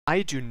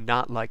I do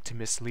not like to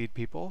mislead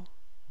people.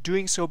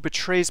 Doing so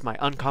betrays my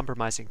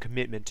uncompromising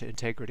commitment to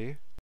integrity.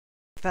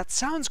 That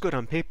sounds good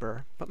on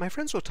paper, but my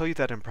friends will tell you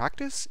that in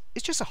practice,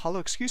 it's just a hollow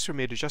excuse for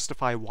me to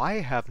justify why I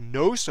have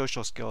no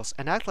social skills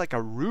and act like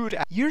a rude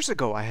Years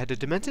ago, I had a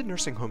demented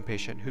nursing home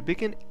patient who'd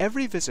begin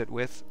every visit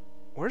with,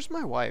 "Where's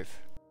my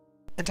wife?"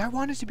 And I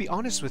wanted to be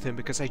honest with him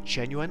because I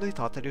genuinely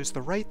thought that it was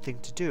the right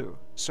thing to do.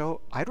 So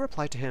I'd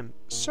reply to him,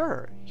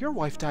 "Sir, your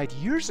wife died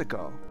years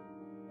ago."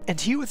 And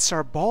he would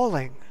start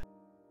bawling.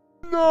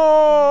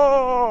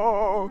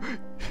 "No!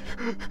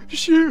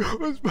 She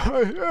was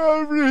my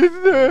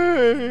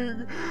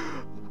everything!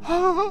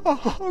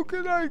 How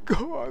can I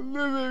go on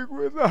living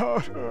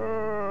without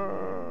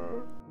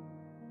her?"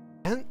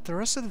 And the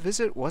rest of the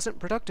visit wasn't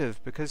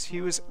productive because he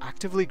was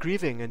actively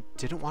grieving and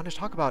didn't want to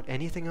talk about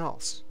anything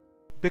else.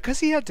 Because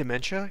he had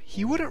dementia,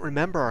 he wouldn't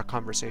remember our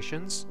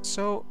conversations,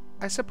 so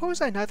I suppose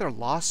I neither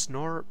lost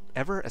nor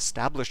ever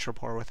established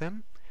rapport with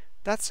him.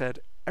 That said,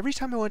 every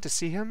time I went to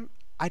see him,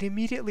 I'd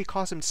immediately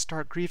cause him to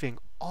start grieving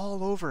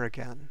all over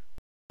again.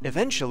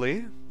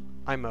 Eventually,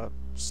 I'm a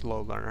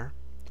slow learner,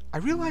 I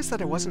realized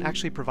that I wasn't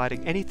actually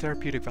providing any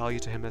therapeutic value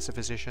to him as a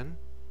physician.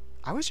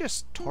 I was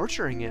just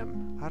torturing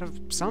him out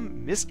of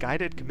some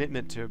misguided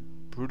commitment to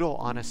brutal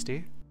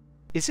honesty.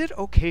 Is it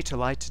okay to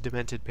lie to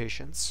demented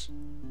patients?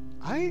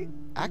 I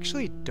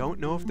actually don't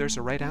know if there's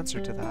a right answer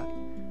to that.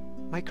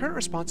 My current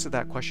response to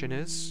that question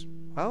is,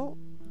 well,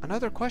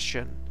 another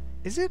question.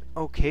 Is it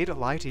okay to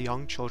lie to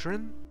young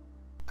children?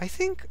 I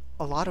think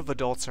a lot of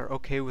adults are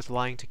okay with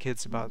lying to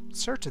kids about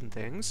certain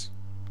things.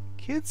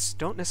 Kids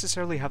don't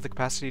necessarily have the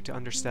capacity to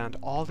understand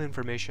all the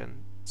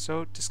information,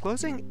 so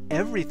disclosing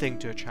everything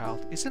to a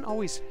child isn't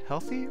always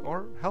healthy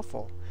or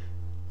helpful.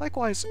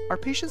 Likewise, our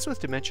patients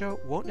with dementia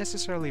won't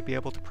necessarily be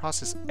able to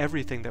process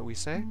everything that we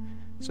say,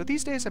 so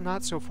these days I'm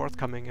not so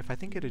forthcoming if I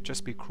think it'd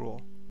just be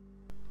cruel.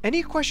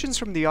 Any questions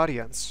from the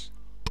audience?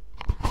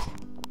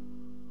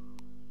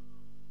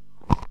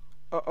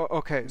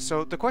 Okay,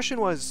 so the question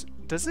was,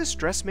 does this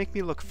dress make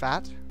me look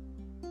fat?